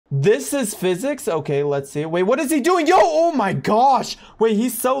This is physics? Okay, let's see. Wait, what is he doing? Yo, oh my gosh. Wait,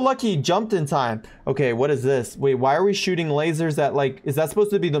 he's so lucky he jumped in time. Okay, what is this? Wait, why are we shooting lasers at, like, is that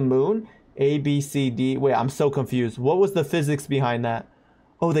supposed to be the moon? A, B, C, D. Wait, I'm so confused. What was the physics behind that?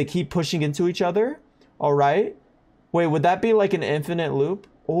 Oh, they keep pushing into each other? All right. Wait, would that be like an infinite loop?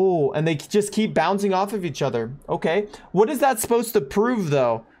 Oh, and they just keep bouncing off of each other. Okay. What is that supposed to prove,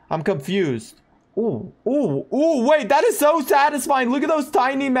 though? I'm confused. Ooh, ooh, ooh, wait, that is so satisfying. Look at those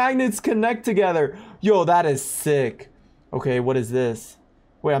tiny magnets connect together. Yo, that is sick. Okay, what is this?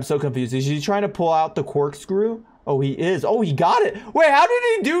 Wait, I'm so confused. Is he trying to pull out the corkscrew? Oh, he is. Oh, he got it. Wait, how did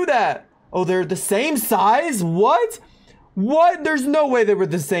he do that? Oh, they're the same size? What? What? There's no way they were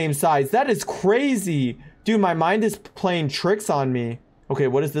the same size. That is crazy. Dude, my mind is playing tricks on me. Okay,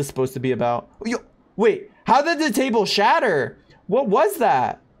 what is this supposed to be about? Yo, wait, how did the table shatter? What was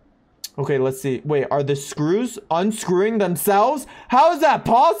that? Okay, let's see. Wait, are the screws unscrewing themselves? How is that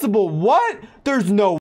possible? What? There's no